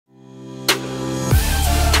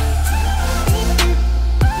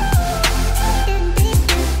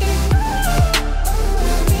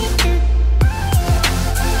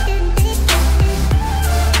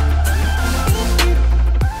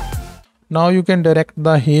Now you can direct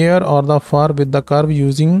the hair or the fur with the curve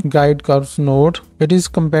using guide curves node. It is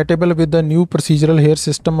compatible with the new procedural hair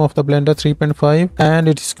system of the Blender 3.5 and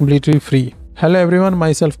it is completely free. Hello everyone,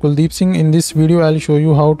 myself Kuldeep Singh. In this video I'll show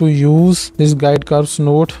you how to use this guide curves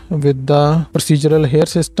node with the procedural hair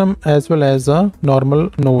system as well as a normal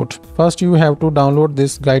node. First you have to download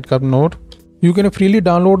this guide curve node. You can freely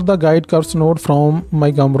download the guide curves node from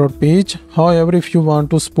my Gumroad page. However, if you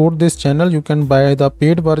want to support this channel, you can buy the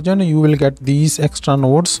paid version. You will get these extra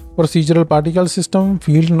nodes: procedural particle system,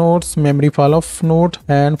 field nodes, memory fall off node,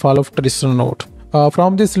 and fall off tracer node.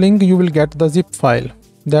 From this link, you will get the zip file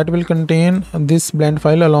that will contain this blend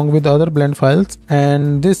file along with other blend files,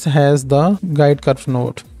 and this has the guide curves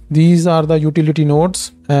node. These are the utility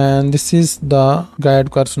nodes, and this is the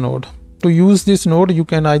guide curves node. To use this node, you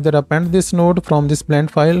can either append this node from this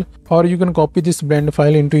blend file, or you can copy this blend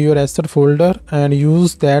file into your asset folder and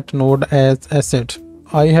use that node as asset.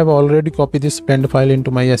 I have already copied this blend file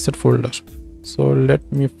into my asset folder. So let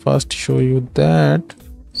me first show you that.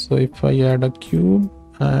 So if I add a cube,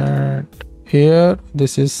 and here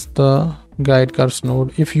this is the guide curves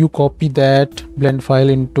node. If you copy that blend file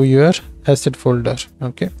into your asset folder,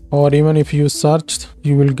 okay, or even if you search,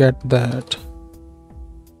 you will get that.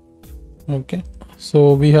 Okay,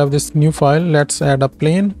 so we have this new file. Let's add a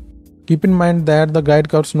plane. Keep in mind that the guide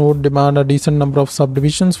curves node demand a decent number of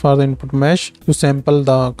subdivisions for the input mesh to sample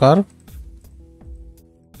the curve.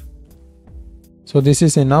 So this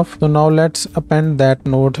is enough. So now let's append that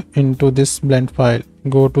node into this blend file.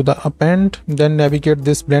 Go to the append, then navigate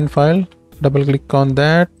this blend file, double click on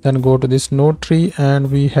that, then go to this node tree, and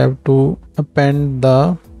we have to append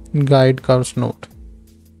the guide curves node.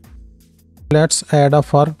 Let's add a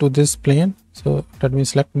fur to this plane. So let me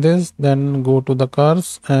select this, then go to the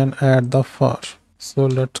curves and add the fur. So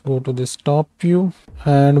let's go to this top view,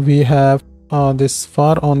 and we have this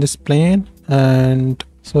fur on this plane, and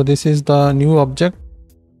so this is the new object.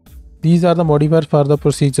 These are the modifiers for the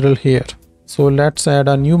procedural hair. So let's add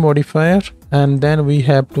a new modifier, and then we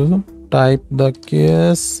have to type the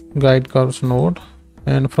case guide curves node,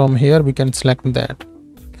 and from here we can select that.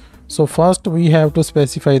 So first we have to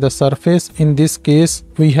specify the surface. In this case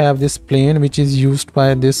we have this plane which is used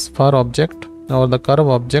by this fur object or the curve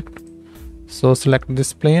object. So select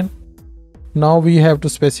this plane. Now we have to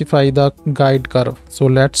specify the guide curve. So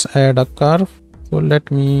let's add a curve. So let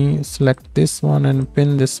me select this one and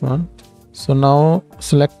pin this one. So now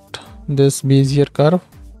select this Bezier curve.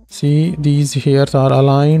 See, these hairs are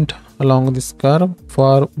aligned along this curve.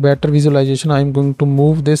 For better visualization, I am going to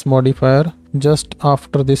move this modifier just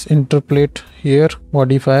after this interpolate hair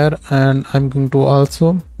modifier, and I'm going to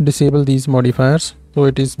also disable these modifiers, so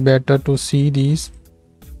it is better to see these.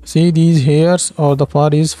 See, these hairs or the fur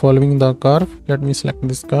is following the curve. Let me select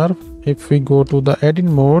this curve. If we go to the edit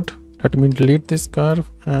mode, let me delete this curve,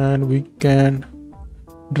 and we can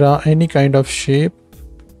draw any kind of shape.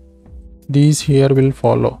 These hair will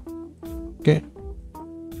follow. Okay,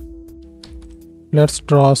 let's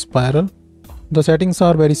draw a spiral. The settings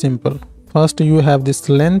are very simple. First you have this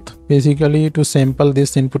length, basically to sample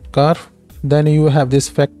this input curve. Then you have this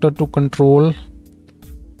factor to control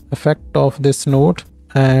effect of this node,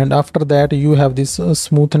 and after that you have this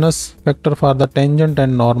smoothness factor for the tangent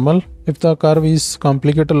and normal. If the curve is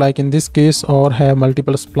complicated like in this case or have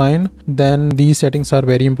multiple spline, then these settings are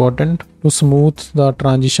very important to smooth the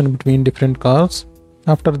transition between different curves.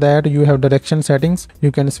 After that you have direction settings.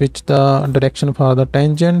 You can switch the direction for the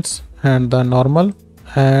tangents and the normal,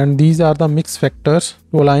 and these are the mix factors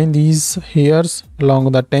to align these hairs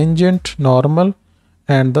along the tangent, normal,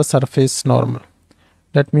 and the surface normal.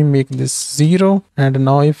 Let me make this 0, and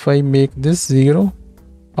now if I make this 0,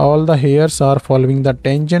 all the hairs are following the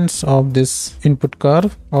tangents of this input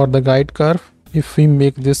curve or the guide curve. If we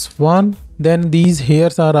make this 1, then these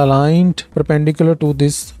hairs are aligned perpendicular to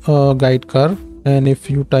this guide curve, and if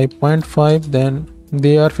you type 0.5, then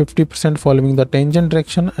they are 50% following the tangent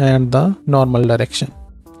direction and the normal direction.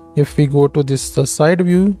 If we go to this side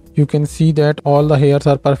view, you can see that all the hairs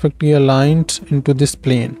are perfectly aligned into this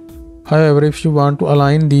plane. However, if you want to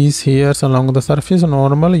align these hairs along the surface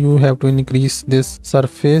normal, you have to increase this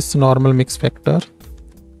surface normal mix factor.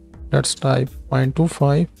 Let's type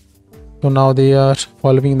 0.25. So now they are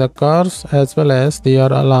following the curves as well as they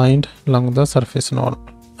are aligned along the surface normal.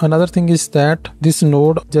 Another thing is that this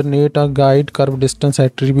node generates a guide curve distance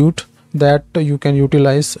attribute that you can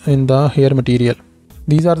utilize in the hair material.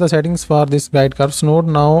 These are the settings for this guide curves node.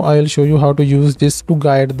 Now I will show you how to use this to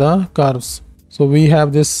guide the curves. So we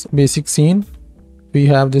have this basic scene. We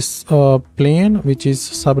have this plane which is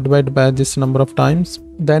subdivided by this number of times.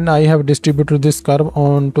 Then I have distributed this curve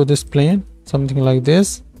onto this plane, something like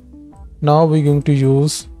this. Now we're going to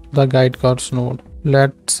use the guide curves node.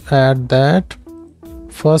 Let's add that.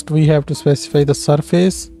 First we have to specify the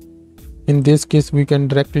surface. In this case we can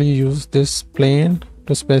directly use this plane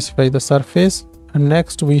to specify the surface. And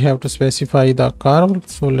next we have to specify the curve.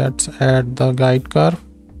 So let's add the guide curve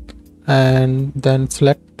and then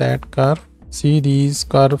select that curve. See, these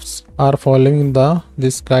curves are following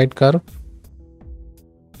this guide curve.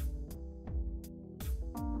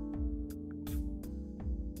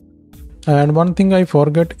 And one thing I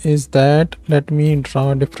forget is that let me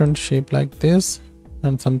draw a different shape like this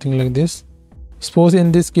and something like this. Suppose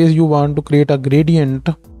in this case you want to create a gradient,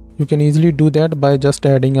 you can easily do that by just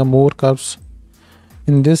adding a more curves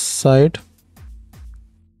in this side.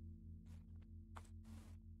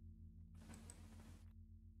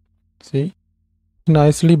 See,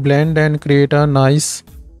 nicely blend and create a nice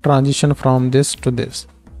transition from this to this.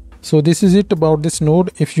 So this is it about this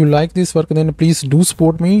node. If you like this work, then please do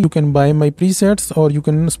support me. You can buy my presets or you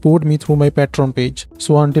can support me through my Patreon page.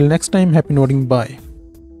 So until next time, happy noding, bye.